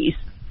 80s,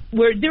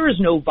 where there is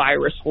no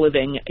virus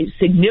living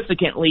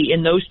significantly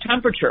in those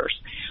temperatures.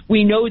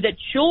 We know that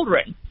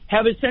children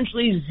have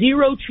essentially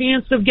zero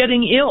chance of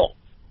getting ill,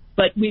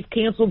 but we've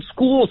canceled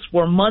schools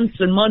for months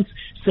and months,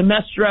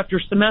 semester after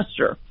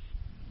semester.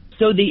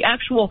 So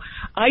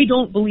I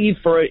don't believe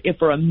for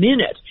a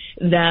minute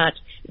that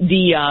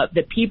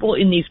the people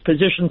in these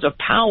positions of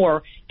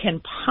power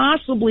can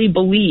possibly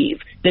believe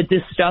that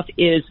this stuff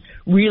is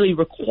really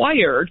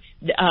required.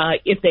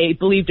 If they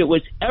believed it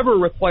was ever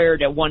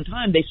required at one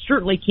time, they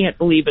certainly can't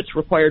believe it's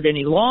required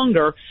any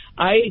longer.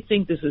 I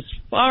think this is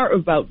far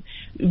about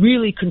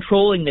really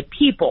controlling the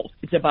people.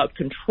 It's about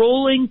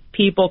controlling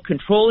people,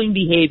 controlling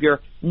behavior,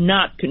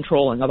 not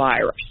controlling a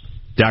virus.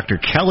 Dr.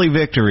 Kelly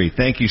Victory,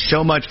 thank you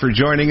so much for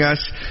joining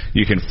us.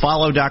 You can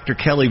follow Dr.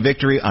 Kelly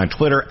Victory on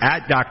Twitter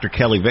at Dr.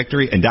 Kelly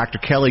Victory. And Dr.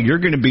 Kelly, you're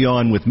going to be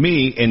on with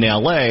me in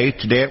L.A.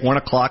 today at 1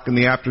 o'clock in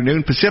the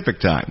afternoon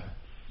Pacific time.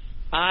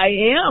 I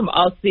am.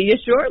 I'll see you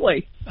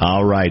shortly.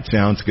 All right.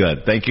 Sounds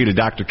good. Thank you to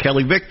Dr.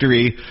 Kelly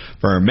Victory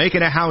for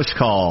making a house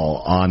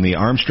call on the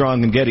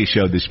Armstrong and Getty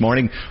show this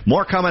morning.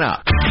 More coming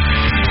up.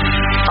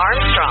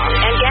 Armstrong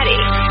and Getty.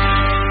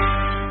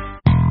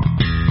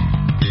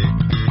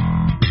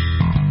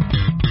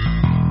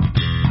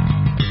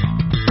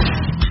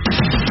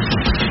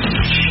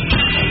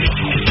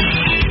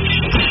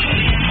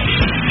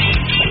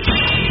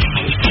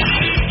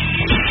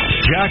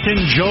 Jack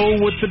and Joe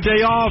with the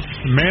day off.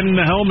 Man in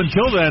the helm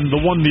until then, the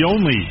one, the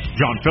only,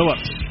 John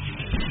Phillips.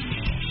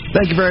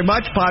 Thank you very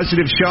much,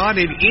 Positive Sean.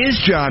 It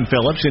is John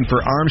Phillips, and for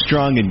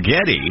Armstrong and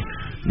Getty,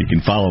 you can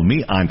follow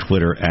me on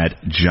Twitter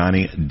at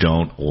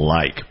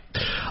JohnnyDon'tLike.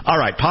 All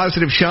right,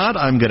 Positive Sean,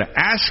 I'm going to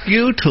ask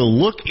you to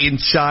look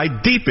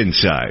deep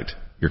inside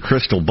your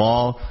crystal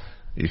ball.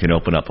 You can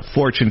open up a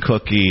fortune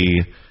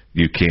cookie.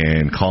 You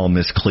can call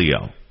Miss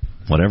Cleo.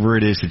 Whatever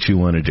it is that you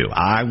want to do.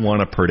 I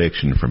want a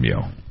prediction from you.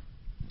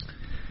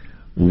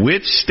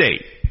 Which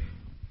state,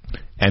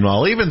 and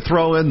I'll even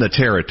throw in the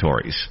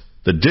territories,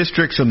 the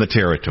districts and the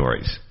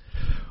territories,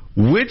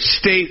 which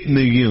state in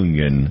the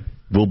union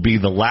will be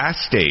the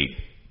last state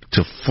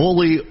to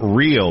fully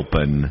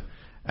reopen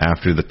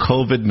after the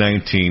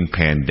COVID-19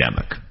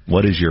 pandemic?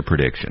 What is your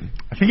prediction?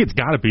 I think it's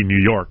got to be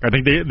New York. I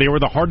think they were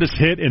the hardest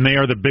hit, and they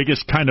are the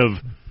biggest kind of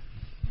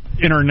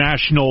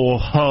international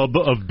hub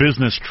of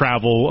business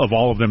travel of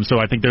all of them. So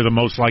I think they're the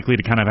most likely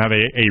to kind of have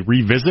a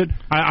revisit.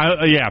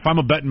 Yeah, if I'm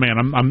a betting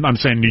man, I'm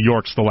saying New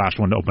York's the last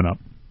one to open up.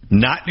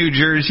 Not New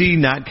Jersey,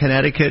 not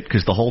Connecticut,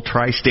 because the whole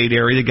tri-state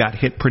area got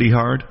hit pretty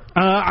hard?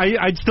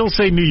 I'd still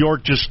say New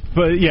York,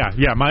 but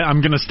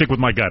I'm going to stick with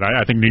my gut.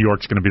 I think New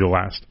York's going to be the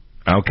last.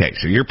 Okay,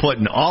 so you're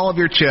putting all of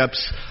your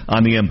chips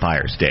on the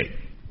Empire State.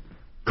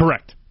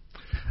 Correct.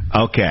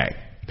 Okay.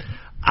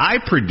 I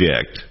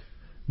predict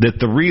that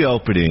the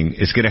reopening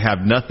is going to have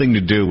nothing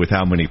to do with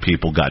how many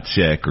people got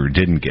sick or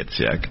didn't get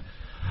sick.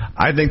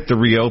 I think the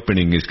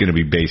reopening is going to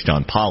be based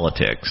on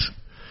politics.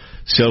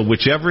 So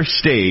whichever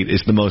state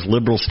is the most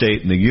liberal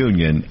state in the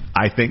union,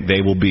 I think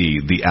they will be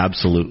the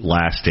absolute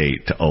last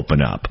state to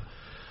open up.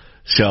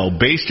 So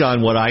based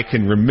on what I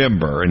can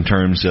remember in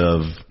terms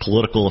of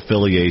political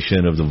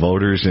affiliation of the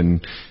voters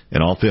in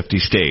all 50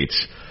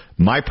 states,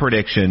 my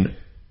prediction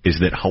is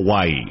that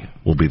Hawaii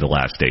will be the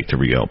last state to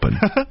reopen.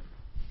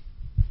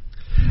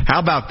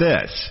 How about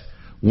this?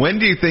 When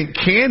do you think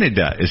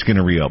Canada is going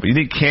to reopen? You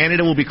think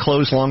Canada will be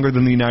closed longer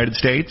than the United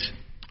States?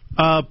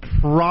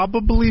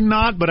 Probably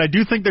not, but I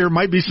do think there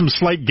might be some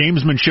slight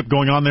gamesmanship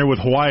going on there with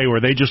Hawaii, where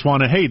they just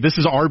want to, hey, this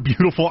is our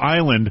beautiful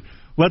island.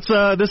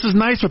 This is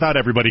nice without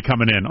everybody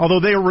coming in. Although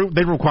they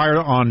require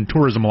on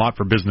tourism a lot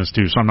for business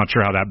too, so I'm not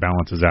sure how that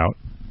balances out.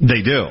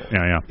 They do.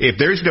 Yeah. If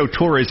there's no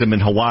tourism in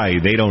Hawaii,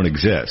 they don't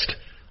exist.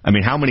 I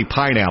mean, how many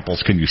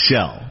pineapples can you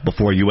sell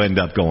before you end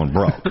up going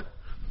broke?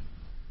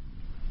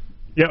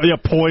 Yeah.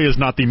 Poi is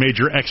not the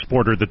major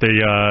exporter that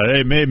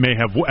they may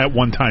have at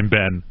one time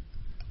been.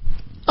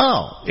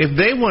 Oh, if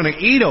they want to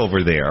eat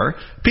over there,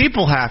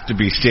 people have to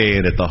be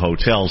staying at the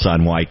hotels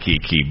on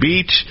Waikiki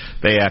Beach.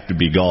 They have to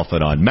be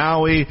golfing on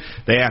Maui.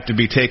 They have to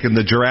be taking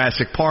the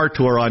Jurassic Park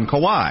tour on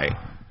Kauai.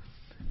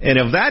 And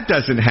if that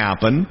doesn't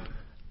happen,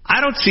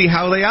 I don't see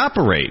how they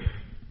operate.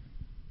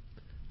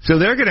 So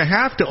they're going to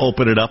have to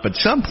open it up at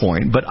some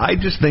point, but I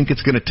just think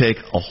it's going to take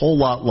a whole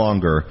lot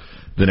longer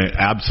than it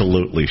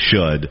absolutely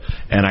should.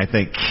 And I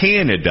think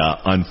Canada,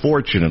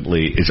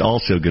 unfortunately, is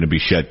also going to be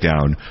shut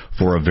down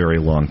for a very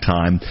long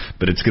time.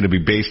 But it's going to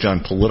be based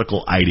on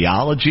political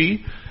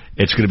ideology.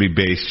 It's going to be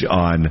based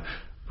on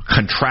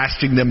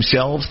contrasting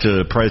themselves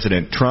to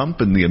President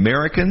Trump and the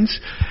Americans.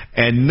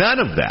 And none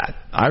of that,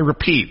 I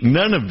repeat,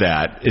 none of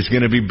that is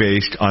going to be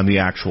based on the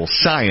actual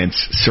science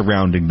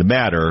surrounding the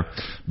matter.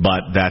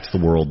 But that's the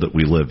world that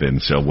we live in,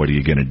 so what are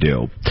you going to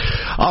do?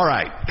 All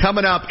right,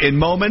 coming up in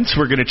moments,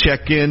 we're going to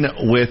check in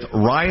with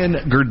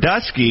Ryan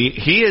Girdusky.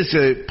 He is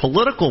a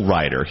political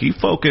writer. He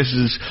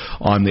focuses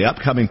on the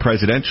upcoming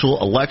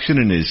presidential election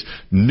in his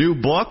new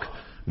book,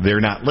 They're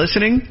Not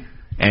Listening.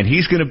 And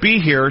he's going to be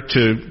here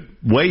to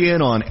weigh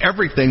in on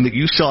everything that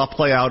you saw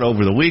play out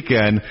over the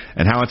weekend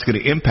and how it's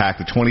going to impact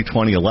the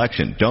 2020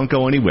 election. Don't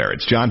go anywhere.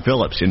 It's John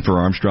Phillips in for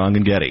Armstrong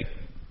and Getty.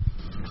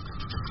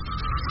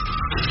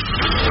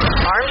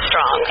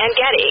 Armstrong and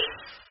Getty.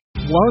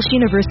 Walsh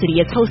University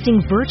is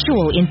hosting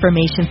virtual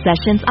information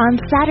sessions on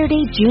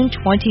Saturday, June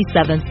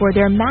 27th for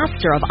their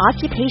Master of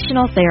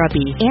Occupational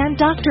Therapy and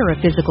Doctor of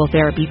Physical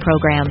Therapy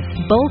programs.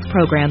 Both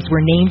programs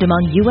were named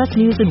among U.S.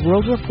 News &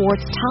 World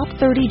Report's top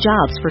 30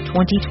 jobs for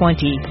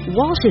 2020.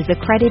 Walsh's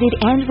accredited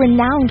and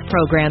renowned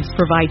programs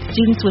provide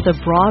students with a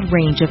broad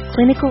range of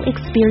clinical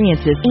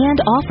experiences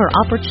and offer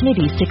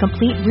opportunities to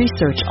complete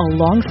research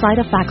alongside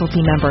a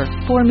faculty member.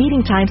 For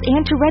meeting times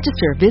and to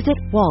register, visit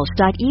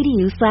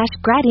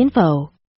walsh.edu/gradinfo.